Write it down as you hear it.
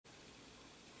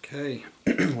Okay,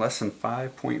 lesson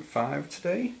 5.5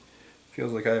 today.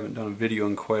 Feels like I haven't done a video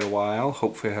in quite a while.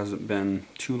 Hopefully it hasn't been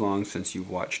too long since you've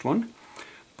watched one.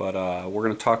 But we're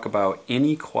going to talk about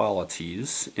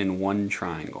inequalities in one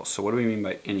triangle. So what do we mean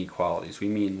by inequalities? We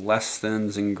mean less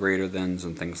thans and greater thans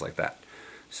and things like that.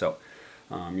 So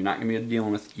you're not going to be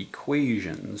dealing with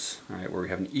equations, right, where we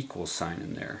have an equal sign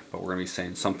in there. But we're going to be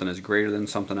saying something is greater than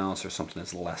something else or something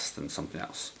is less than something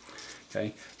else.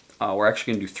 Okay. We're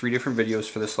actually going to do 3 different videos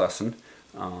for this lesson.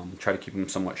 Try to keep them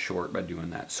somewhat short by doing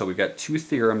that. So we've got 2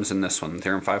 theorems in this one.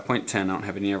 Theorem 5.10, I don't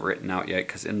have any of it written out yet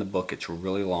because in the book it's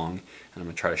really long, and I'm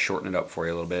going to try to shorten it up for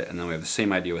you a little bit. And then we have the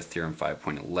same idea with Theorem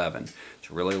 5.11. It's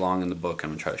really long in the book,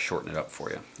 and I'm going to try to shorten it up for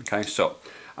you. Okay, so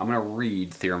I'm going to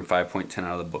read Theorem 5.10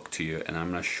 out of the book to you, and I'm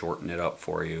going to shorten it up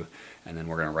for you, and then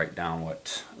we're going to write down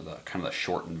what the kind of the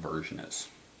shortened version is.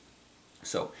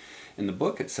 So in the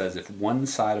book it says if one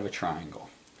side of a triangle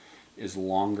is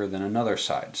longer than another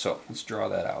side. So let's draw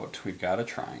that out. We've got a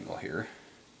triangle here,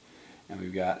 and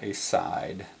we've got a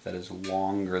side that is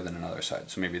longer than another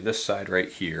side. So maybe this side right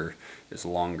here is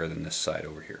longer than this side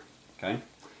over here. Okay?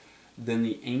 Then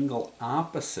the angle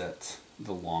opposite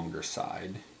the longer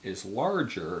side is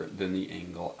larger than the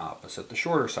angle opposite the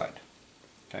shorter side.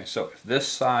 Okay, so if this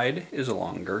side is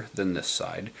longer than this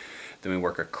side, then we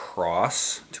work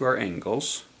across to our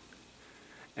angles,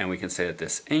 and we can say that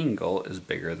this angle is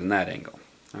bigger than that angle.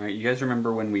 All right, you guys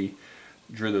remember when we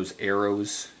drew those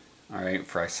arrows, all right,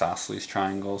 for isosceles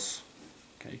triangles?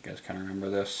 Okay, you guys kind of remember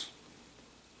this?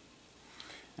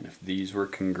 And if these were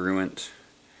congruent,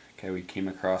 okay, we came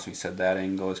across, we said that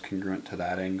angle is congruent to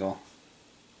that angle.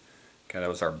 Okay, that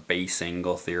was our base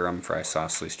angle theorem for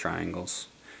isosceles triangles.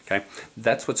 Okay,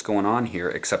 that's what's going on here,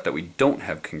 except that we don't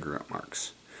have congruent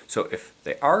marks. So if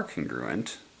they are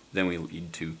congruent, then we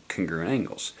lead to congruent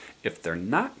angles. If they're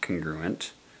not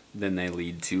congruent, then they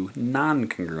lead to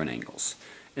non-congruent angles.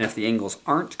 And if the angles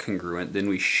aren't congruent, then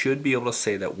we should be able to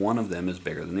say that one of them is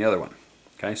bigger than the other one.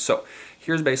 Okay, so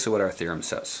here's basically what our theorem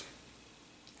says.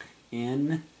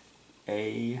 In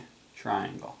a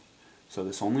triangle, so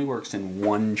this only works in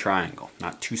one triangle,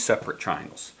 not 2 separate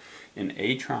triangles. In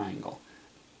a triangle,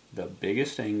 the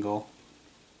biggest angle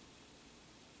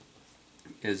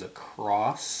is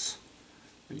across,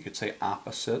 you could say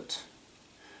opposite,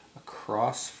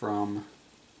 across from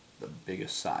the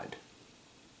biggest side.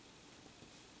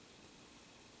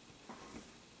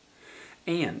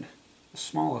 And the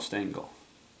smallest angle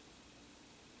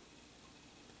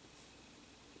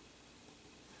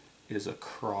is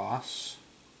across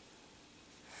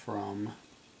from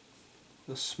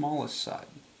the smallest side.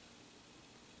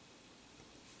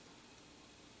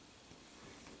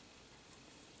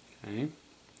 Okay.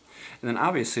 And then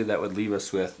obviously that would leave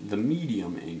us with the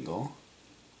medium angle,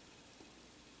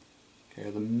 okay,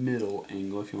 or the middle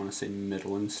angle, if you want to say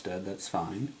middle instead, that's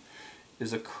fine,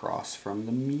 is across from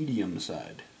the medium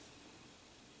side.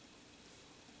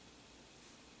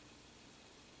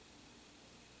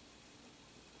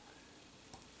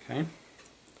 Okay,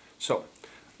 so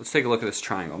let's take a look at this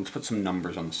triangle. Let's put some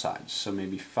numbers on the sides. So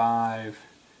maybe 5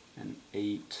 and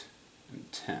 8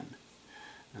 and 10.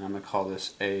 And I'm going to call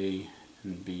this A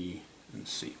and B and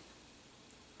C.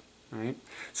 Alright,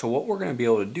 so what we're going to be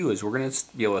able to do is we're going to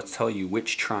be able to tell you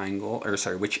which triangle, or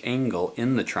sorry, which angle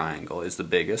in the triangle is the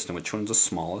biggest and which one's the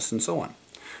smallest and so on.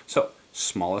 So,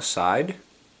 smallest side,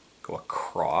 go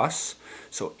across.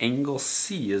 So angle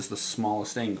C is the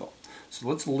smallest angle. So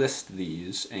let's list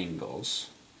these angles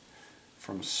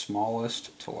from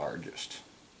smallest to largest.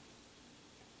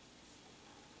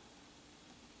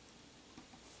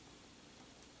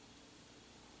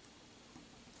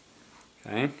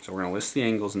 Okay, so we're going to list the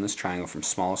angles in this triangle from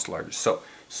smallest to largest. So,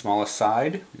 smallest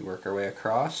side, we work our way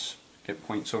across, get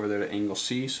points over there to angle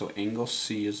C, so angle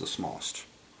C is the smallest.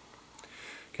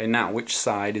 Okay, now which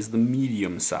side is the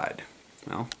medium side?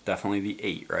 Well, definitely the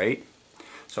 8, right?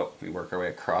 So, we work our way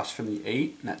across from the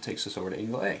 8, and that takes us over to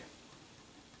angle A.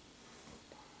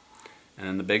 And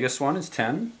then the biggest one is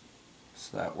 10,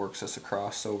 so that works us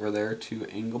across over there to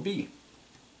angle B.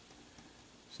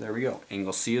 So there we go.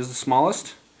 Angle C is the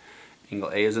smallest.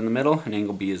 Angle A is in the middle, and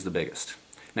angle B is the biggest.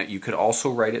 Now you could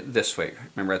also write it this way.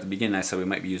 Remember at the beginning I said we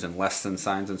might be using less than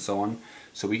signs and so on.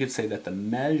 So we could say that the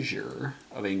measure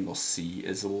of angle C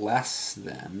is less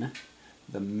than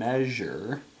the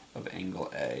measure of angle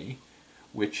A,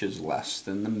 which is less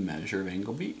than the measure of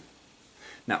angle B.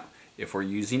 Now, if we're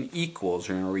using equals,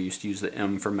 remember we used to use the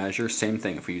M for measure, same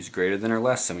thing. If we use greater than or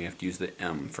less than, we have to use the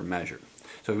M for measure.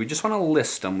 So if we just want to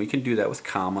list them, we can do that with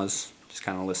commas, just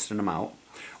kind of listing them out.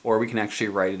 Or we can actually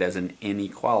write it as an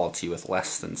inequality with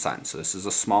less than sign. So this is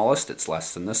the smallest, it's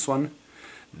less than this one.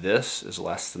 This is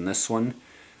less than this one.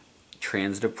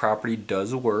 transitive property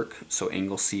does work, so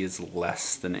angle C is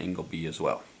less than angle B as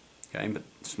well. Okay, but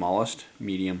smallest,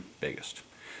 medium, biggest.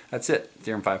 That's it.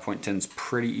 Theorem 5.10 is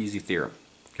pretty easy theorem.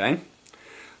 Okay,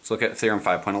 let's look at Theorem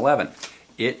 5.11.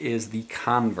 It is the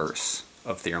converse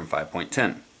of Theorem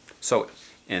 5.10. So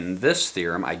in this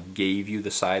theorem, I gave you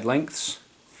the side lengths.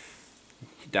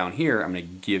 Down here, I'm going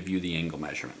to give you the angle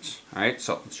measurements. All right,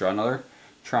 so let's draw another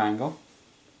triangle.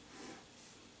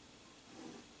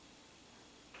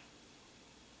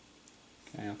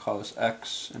 Okay, I'll call this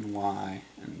X and Y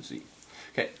and Z.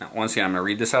 Okay, now once again, I'm going to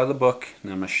read this out of the book,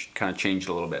 and I'm going to kind of change it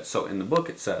a little bit. So in the book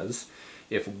it says,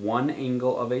 if one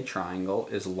angle of a triangle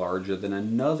is larger than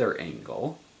another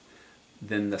angle,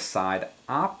 then the side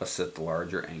opposite the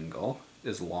larger angle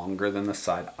is longer than the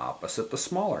side opposite the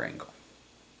smaller angle.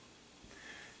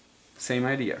 Same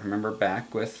idea. Remember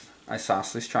back with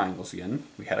isosceles triangles again,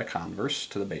 we had a converse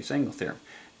to the base angle theorem.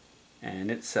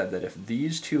 And it said that if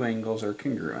these two angles are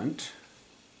congruent,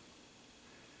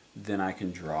 then I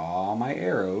can draw my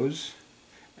arrows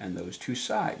and those two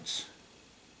sides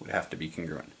would have to be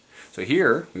congruent. So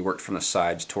here we worked from the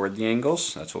sides toward the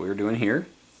angles, that's what we were doing here.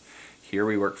 Here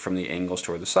we work from the angles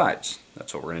toward the sides,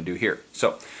 that's what we're going to do here.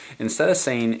 So instead of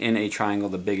saying in a triangle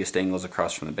the biggest angle is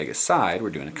across from the biggest side, we're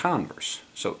doing a converse.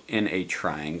 So in a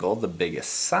triangle the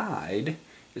biggest side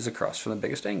is across from the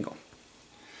biggest angle.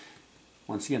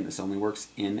 Once again, this only works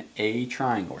in a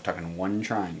triangle, we're talking one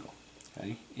triangle.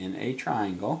 Okay, in a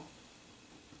triangle,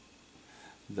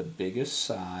 the biggest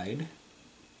side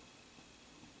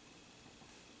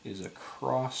is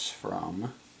across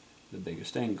from the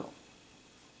biggest angle.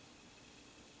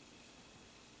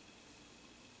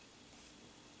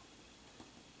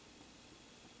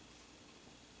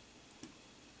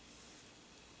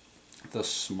 The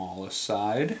smallest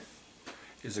side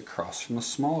is across from the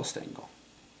smallest angle.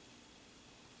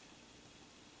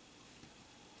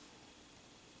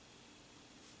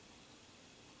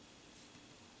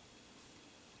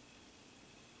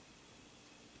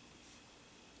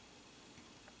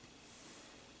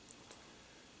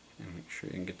 Make sure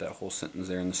you can get that whole sentence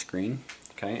there on the screen.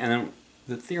 Okay, and then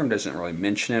the theorem doesn't really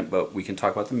mention it, but we can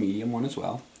talk about the medium one as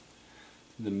well.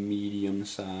 The medium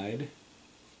side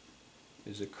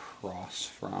is across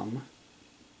from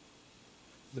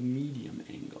the medium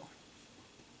angle.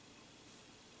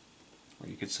 Or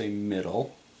you could say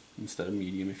middle instead of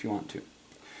medium if you want to.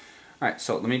 Alright,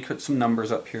 so let me put some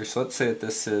numbers up here. So let's say that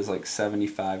this is like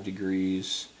 75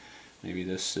 degrees. Maybe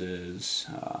this is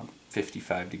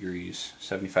 55 degrees.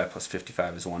 75 plus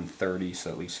 55 is 130, so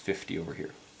at least 50 over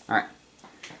here. Alright,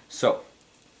 so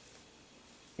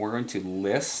we're going to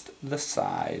list the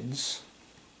sides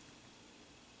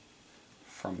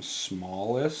from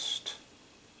smallest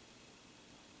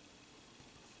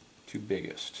to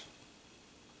biggest.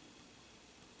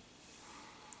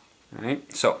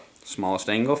 Alright, so smallest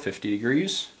angle, 50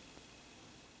 degrees.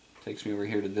 Takes me over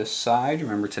here to this side.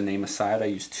 Remember to name a side, I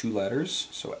use two letters.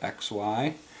 So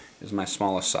XY is my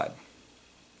smallest side.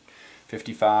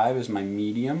 55 is my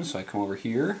medium, so I come over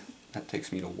here. That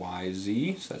takes me to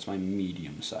YZ, so that's my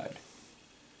medium side.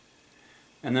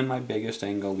 And then my biggest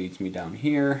angle leads me down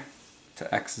here to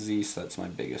XZ, so that's my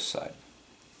biggest side.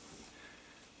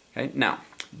 Okay, now,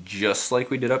 just like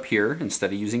we did up here,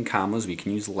 instead of using commas, we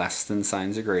can use less than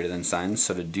signs or greater than signs.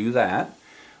 So to do that,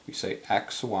 we say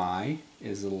XY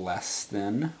is less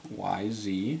than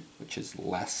YZ, which is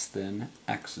less than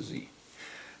XZ.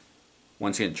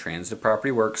 Once again, transitive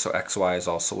property works, so XY is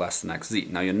also less than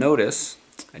XZ. Now you'll notice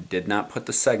I did not put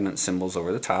the segment symbols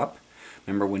over the top.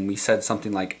 Remember when we said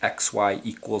something like XY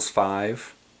equals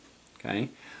 5, okay?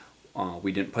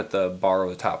 We didn't put the bar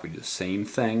over the top. We do the same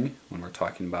thing when we're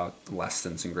talking about less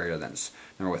thans and greater thans.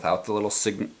 Remember, without the little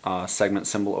segment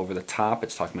symbol over the top,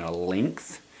 it's talking about a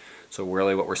length. So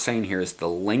really what we're saying here is the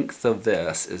length of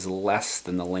this is less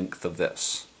than the length of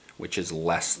this, which is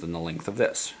less than the length of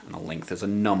this. And a length is a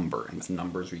number, and with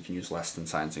numbers we can use less than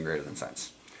signs and greater than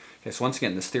signs. Okay, so once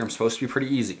again, this theorem is supposed to be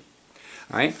pretty easy.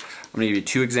 All right, I'm going to give you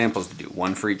two examples to do,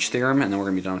 one for each theorem, and then we're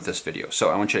going to be done with this video. So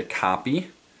I want you to copy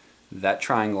that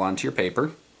triangle onto your paper,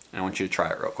 and I want you to try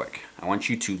it real quick. I want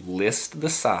you to list the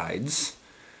sides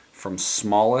from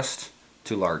smallest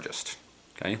to largest.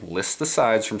 Okay, list the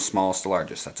sides from smallest to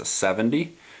largest. That's a 70,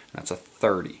 and that's a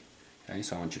 30. Okay,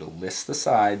 so I want you to list the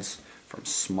sides from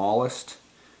smallest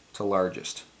to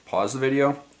largest. Pause the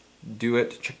video, do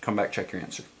it, come back, check your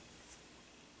answer.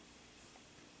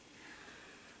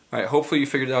 All right, hopefully you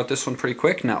figured out this one pretty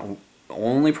quick. Now, the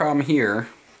only problem here,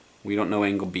 we don't know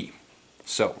angle B.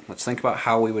 So let's think about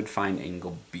how we would find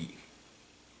angle B.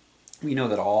 We know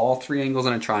that all three angles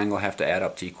in a triangle have to add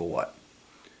up to equal what?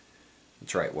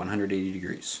 That's right, 180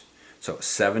 degrees. So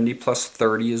 70 plus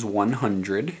 30 is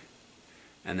 100,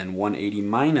 and then 180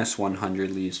 minus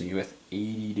 100 leaves me with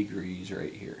 80 degrees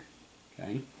right here.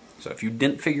 Okay? So if you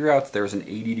didn't figure out that there was an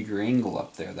 80-degree angle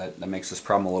up there, that makes this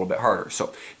problem a little bit harder.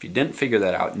 So if you didn't figure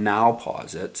that out, now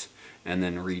pause it and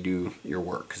then redo your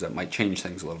work, because that might change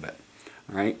things a little bit.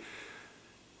 All right?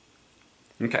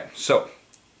 Okay, so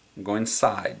I'm going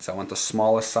sides. I want the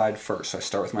smallest side first. So I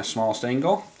start with my smallest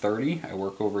angle, 30. I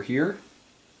work over here.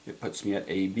 It puts me at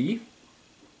AB.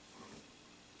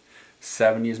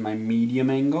 70 is my medium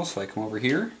angle, so I come over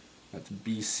here. That's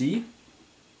BC.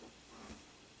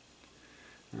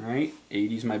 Alright,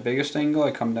 80 is my biggest angle.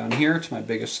 I come down here to my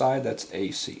biggest side, that's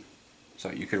AC.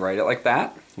 So you could write it like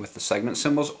that with the segment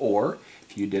symbols, or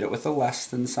if you did it with the less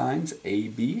than signs,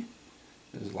 AB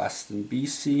is less than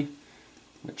BC,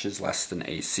 which is less than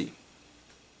AC.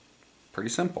 Pretty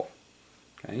simple.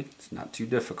 Okay, it's not too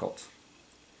difficult.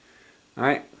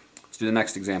 Alright, let's do the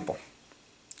next example.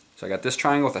 So I got this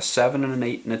triangle with a 7 and an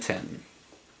 8 and a 10.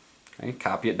 Okay,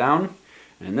 copy it down.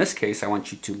 And in this case, I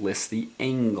want you to list the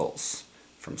angles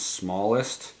from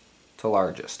smallest to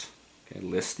largest. Okay,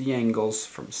 list the angles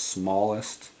from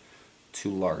smallest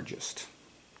to largest.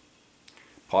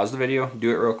 Pause the video, do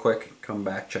it real quick, come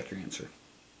back, check your answer.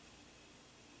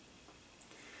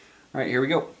 Alright, here we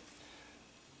go.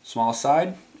 Smallest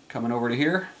side, coming over to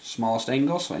here, smallest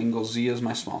angle, so angle Z is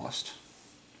my smallest.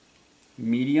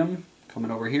 Medium,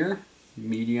 coming over here,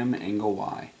 medium angle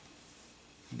Y.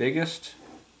 Biggest,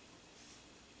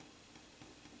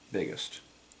 biggest.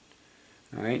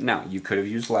 Alright, now you could have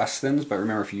used less thans, but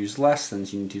remember if you use less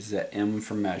thans, you need to use that M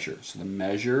for measure. So the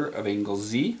measure of angle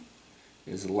Z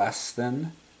is less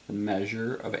than the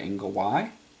measure of angle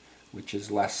Y, which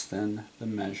is less than the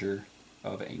measure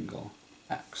of angle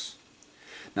X.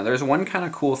 Now there's one kind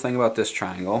of cool thing about this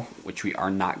triangle, which we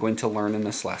are not going to learn in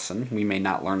this lesson. We may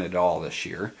not learn it at all this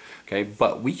year, okay?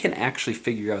 But we can actually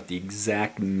figure out the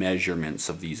exact measurements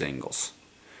of these angles.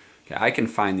 Okay, I can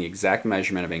find the exact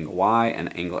measurement of angle Y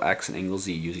and angle X and angle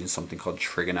Z using something called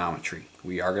trigonometry.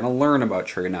 We are going to learn about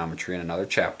trigonometry in another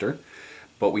chapter,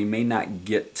 but we may not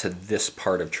get to this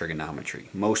part of trigonometry.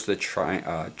 Most of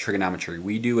the trigonometry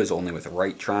we do is only with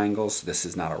right triangles. This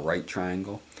is not a right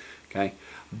triangle. Okay,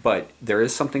 but there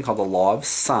is something called the law of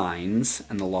sines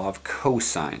and the law of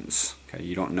cosines. Okay,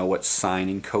 you don't know what sine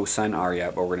and cosine are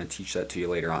yet, but we're going to teach that to you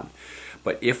later on.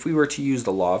 But if we were to use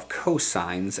the law of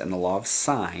cosines and the law of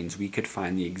sines, we could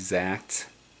find the exact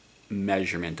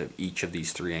measurement of each of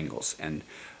these three angles. And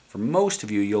for most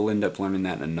of you, you'll end up learning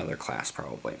that in another class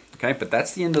probably. Okay, but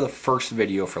that's the end of the first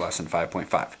video for lesson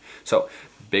 5.5. So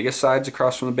biggest sides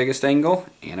across from the biggest angle,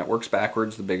 and it works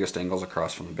backwards, the biggest angles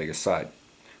across from the biggest side.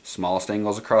 Smallest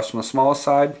angles across from the smallest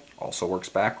side, also works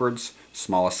backwards,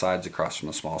 smallest sides across from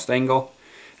the smallest angle.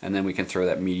 And then we can throw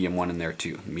that medium one in there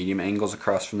too. Medium angles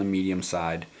across from the medium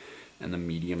side, and the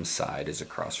medium side is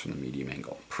across from the medium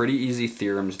angle. Pretty easy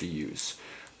theorems to use.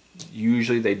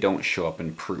 Usually they don't show up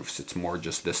in proofs. It's more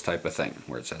just this type of thing,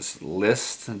 where it says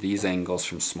list these angles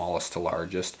from smallest to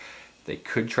largest. They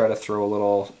could try to throw a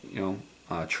little,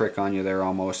 trick on you there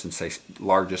almost and say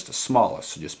largest to smallest,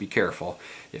 so just be careful.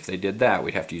 If they did that,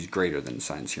 we'd have to use greater than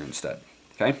signs here instead.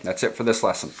 Okay, that's it for this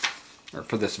lesson, or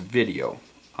for this video.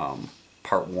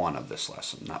 Part 1 of this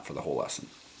lesson, not for the whole lesson.